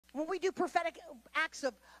do prophetic acts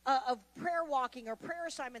of prayer walking or prayer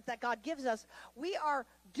assignments that God gives us, we are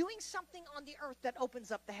doing something on the earth that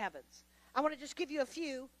opens up the heavens. I want to just give you a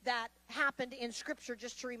few that happened in Scripture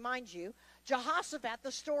just to remind you. Jehoshaphat,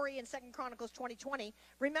 the story in 2 Chronicles 20:20,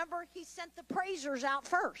 remember, he sent the praisers out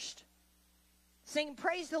first, saying,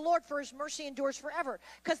 praise the Lord, for his mercy endures forever.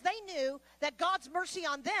 Because they knew that God's mercy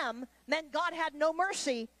on them meant God had no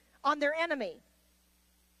mercy on their enemy.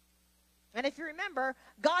 And if you remember,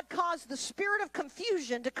 God caused the spirit of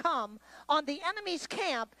confusion to come on the enemy's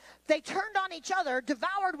camp. They turned on each other,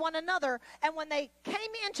 devoured one another, and when they came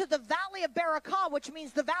into the Valley of Berachah, which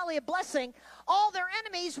means the Valley of Blessing, all their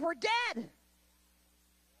enemies were dead.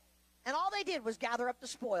 And all they did was gather up the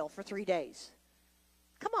spoil for 3 days.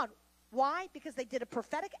 Come on. Why? Because they did a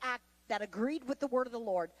prophetic act that agreed with the word of the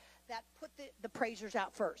Lord, that put the praisers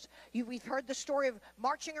out first. We've heard the story of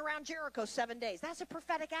marching around Jericho 7 days. That's a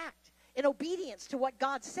prophetic act in obedience to what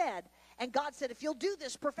God said. And God said, if you'll do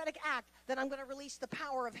this prophetic act, then I'm going to release the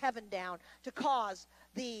power of heaven down to cause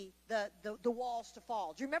the walls to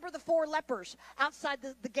fall. Do you remember the 4 lepers outside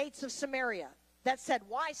the gates of Samaria that said,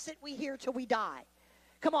 why sit we here till we die?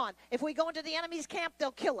 Come on, if we go into the enemy's camp,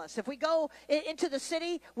 they'll kill us. If we go into the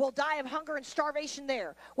city, we'll die of hunger and starvation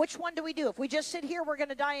there. Which one do we do? If we just sit here, we're going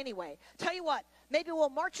to die anyway. Tell you what, maybe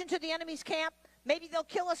we'll march into the enemy's camp. Maybe they'll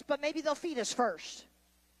kill us, but maybe they'll feed us first.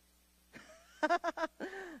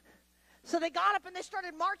 So they got up and they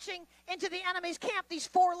started marching into the enemy's camp, these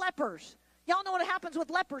 4 lepers. Y'all know what happens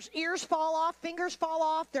with lepers. Ears fall off, fingers fall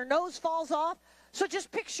off, their nose falls off. So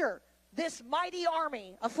just picture this mighty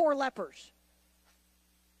army of 4 lepers.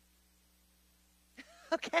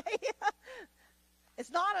 Okay?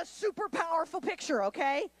 It's not a super powerful picture,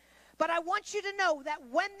 okay? But I want you to know that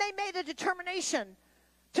when they made a determination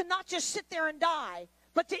to not just sit there and die,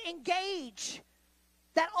 but to engage,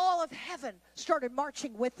 that all of heaven started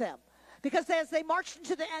marching with them. Because as they marched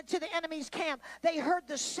into the enemy's camp, they heard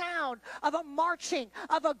the sound of a marching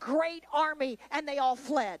of a great army, and they all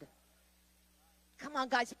fled. Come on,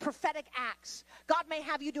 guys, prophetic acts. God may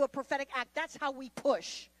have you do a prophetic act. That's how we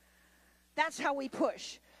push. That's how we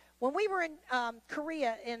push. When we were in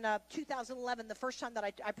Korea in 2011, the first time that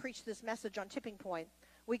I preached this message on Tipping Point,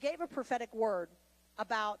 we gave a prophetic word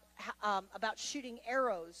about shooting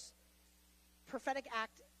arrows, prophetic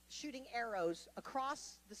act, shooting arrows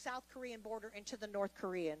across the South Korean border into the North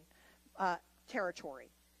Korean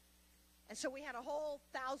territory. And so we had a whole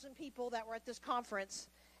 1,000 people that were at this conference,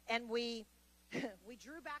 and we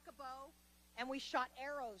drew back a bow, and we shot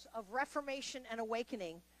arrows of reformation and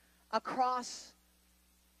awakening across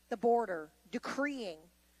the border, decreeing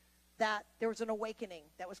that there was an awakening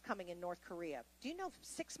that was coming in North Korea. Do you know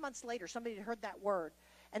 6 months later, somebody had heard that word,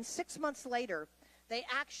 and 6 months later, they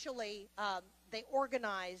actually, they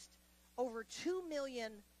organized over 2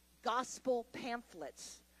 million gospel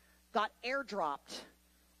pamphlets, got airdropped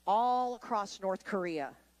all across North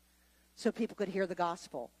Korea so people could hear the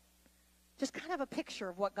gospel. Just kind of a picture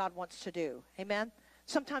of what God wants to do. Amen?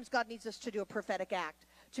 Sometimes God needs us to do a prophetic act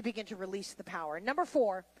to begin to release the power. And number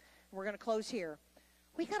 4, we're going to close here.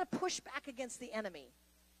 We got to push back against the enemy,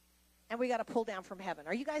 and we got to pull down from heaven.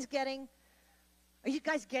 Are you guys getting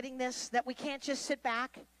this? That we can't just sit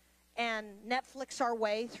back and Netflix our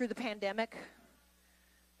way through the pandemic?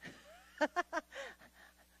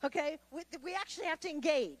 Okay? We actually have to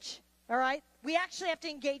engage. All right? We actually have to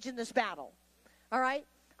engage in this battle. All right?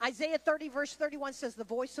 Isaiah 30 verse 31 says, the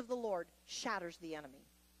voice of the Lord shatters the enemy.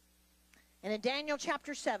 And in Daniel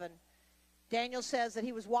chapter 7, Daniel says that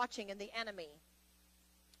he was watching, and the enemy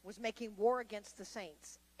was making war against the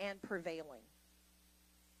saints and prevailing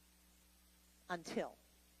until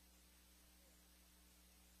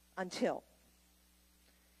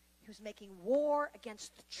he was making war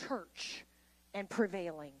against the church and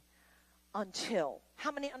prevailing until.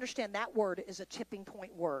 How many understand that word is a tipping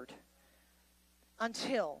point word?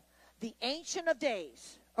 Until the Ancient of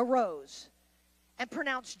Days arose and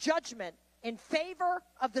pronounced judgment in favor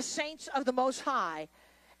of the saints of the Most High,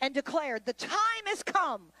 and declared, the time has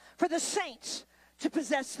come for the saints to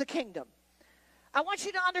possess the kingdom. I want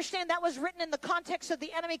you to understand that was written in the context of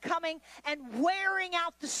the enemy coming and wearing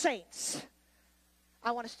out the saints.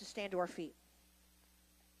 I want us to stand to our feet.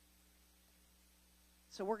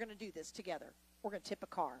 So we're going to do this together. We're going to tip a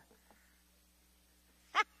car.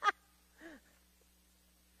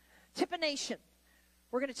 Tip a nation.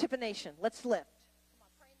 We're going to tip a nation. Let's lift.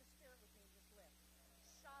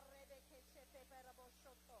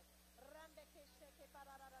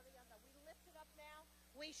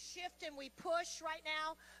 we shift and we push right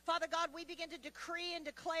now. Father God, we begin to decree and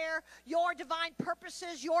declare your divine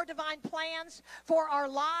purposes, your divine plans for our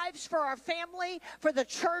lives, for our family, for the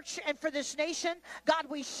church, and for this nation. God,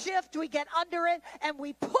 we shift, we get under it, and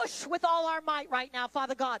we push with all our might right now,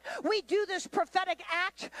 Father God. We do this prophetic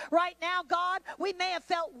act right now, God. We may have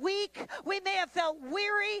felt weak. We may have felt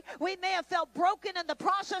weary. We may have felt broken in the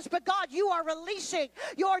process, but God, you are releasing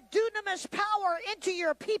your dunamis power into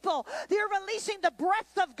your people. You're releasing the breath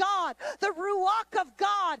of God, the ruach of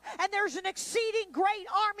God, and there's an exceeding great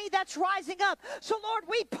army that's rising up. So, Lord,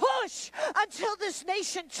 we push until this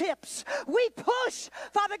nation tips. We push,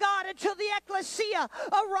 Father God, until the ecclesia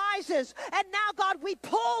arises. And now, God, we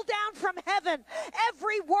pull down from heaven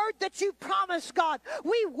every word that you promised, God.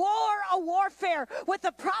 We war a warfare with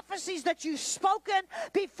the prophecies that you've spoken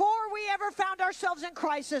before we ever found ourselves in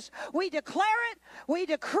crisis. We declare it, we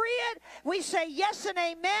decree it, we say yes and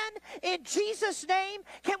amen in Jesus' name.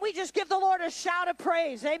 Can we just give the Lord a shout of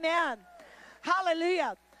praise? Amen.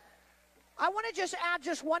 Hallelujah. I want to just add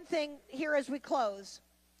just one thing here as we close.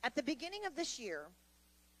 At the beginning of this year,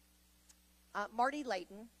 Marty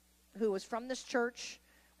Layton, who was from this church,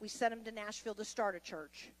 we sent him to Nashville to start a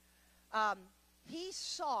church. He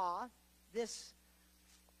saw this,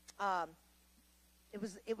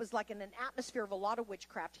 it was like in an atmosphere of a lot of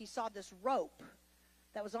witchcraft. He saw this rope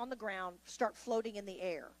that was on the ground start floating in the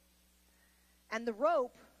air. And the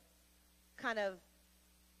rope kind of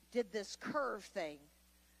did this curve thing.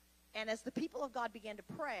 And as the people of God began to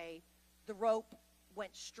pray, the rope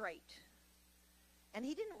went straight. And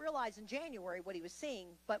he didn't realize in January what he was seeing,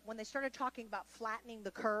 but when they started talking about flattening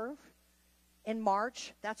the curve in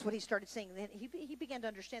March, that's what he started seeing. Then he began to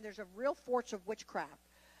understand there's a real force of witchcraft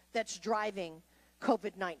that's driving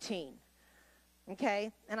COVID-19.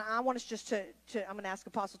 Okay? And I want us just to I'm going to ask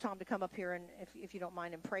Apostle Tom to come up here, and if you don't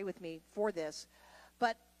mind, and pray with me for this.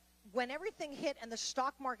 But when everything hit and the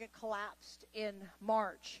stock market collapsed in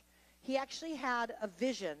March, he actually had a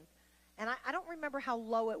vision. And I don't remember how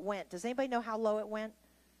low it went. Does anybody know how low it went?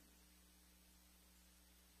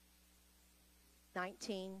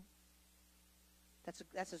 19.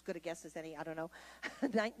 That's as good a guess as any. I don't know.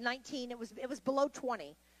 19. It was below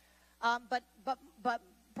 20. But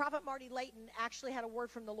Prophet Marty Layton actually had a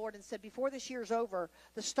word from the Lord and said, before this year's over,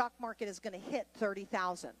 the stock market is going to hit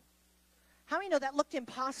 30,000. How many know that looked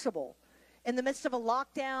impossible? In the midst of a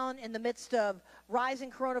lockdown, in the midst of rising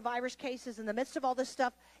coronavirus cases, in the midst of all this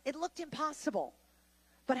stuff, it looked impossible.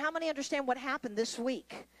 But how many understand what happened this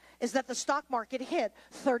week is that the stock market hit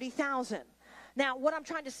 30,000. Now, what I'm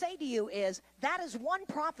trying to say to you is that is one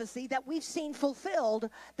prophecy that we've seen fulfilled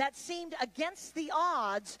that seemed against the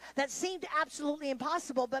odds, that seemed absolutely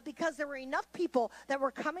impossible, but because there were enough people that were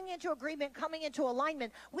coming into agreement, coming into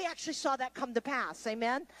alignment, we actually saw that come to pass.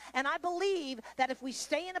 Amen? And I believe that if we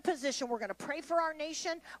stay in a position, we're going to pray for our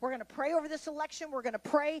nation, we're going to pray over this election, we're going to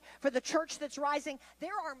pray for the church that's rising.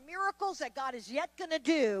 There are miracles that God is yet going to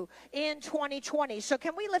do in 2020. So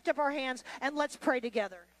can we lift up our hands and let's pray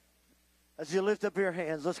together? As you lift up your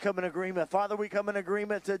hands, let's come in agreement. Father, we come in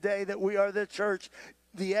agreement today that we are the church,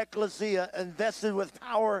 the ecclesia, invested with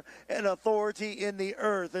power and authority in the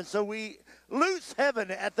earth. And so we loose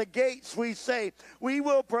heaven at the gates. We say we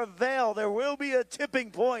will prevail. There will be a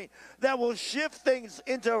tipping point that will shift things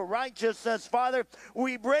into righteousness. Father,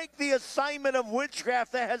 we break the assignment of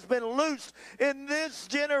witchcraft that has been loosed in this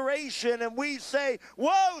generation, and we say,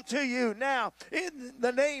 woe to you now. In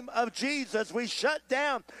the name of Jesus, we shut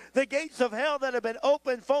down the gates of hell that have been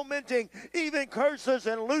opened, fomenting even curses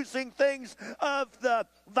and loosing things of the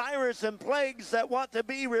virus and plagues that want to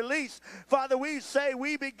be released. Father, we say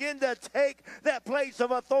we begin to take that place of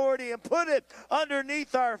authority and put it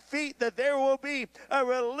underneath our feet, that there will be a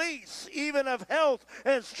release even of health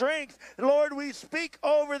and strength. Lord, we speak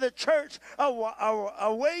over the church.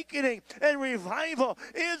 Awakening and revival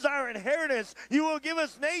is our inheritance. You will give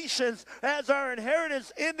us nations as our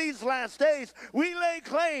inheritance in these last days. We lay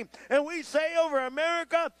claim and we say over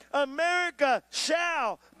America, America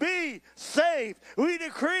shall be saved. We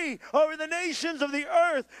decree over the nations of the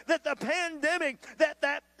earth that the pandemic,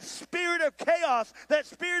 that spirit of chaos, that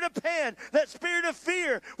spirit of pan, that spirit of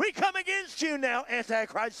fear, we come against you now,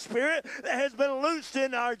 Antichrist spirit that has been loosed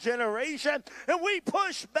in our generation, and we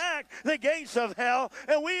push back the gates of hell,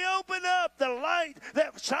 and we open up the light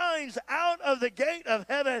that shines out of the gate of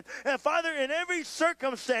heaven. And Father, in every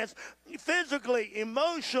circumstance, physically,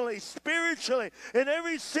 emotionally, spiritually, in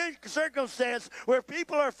every circumstance where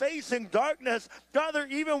people are facing darkness, Father,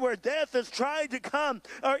 even where death has tried to come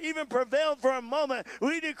or even prevail for a moment,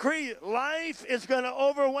 we decree life is going to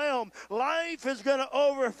overwhelm. Life is going to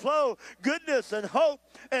overflow. Goodness and hope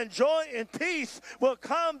and joy and peace will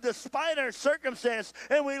come despite our circumstance.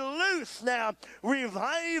 And we loose now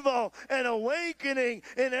revival and awakening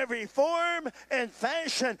in every form and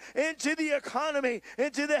fashion into the economy,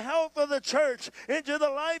 into the health of the church, into the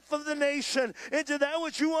life of the nation, into that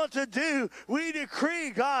which you want to do. We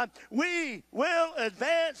decree, God, we will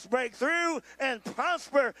advance, break through, and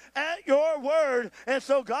prosper at your word. And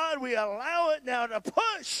so, God, we allow it now to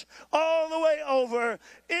push all the way over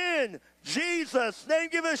in Jesus' name.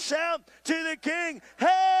 Give a shout to the King.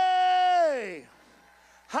 Hey!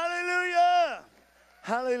 Hallelujah!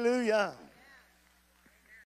 Hallelujah!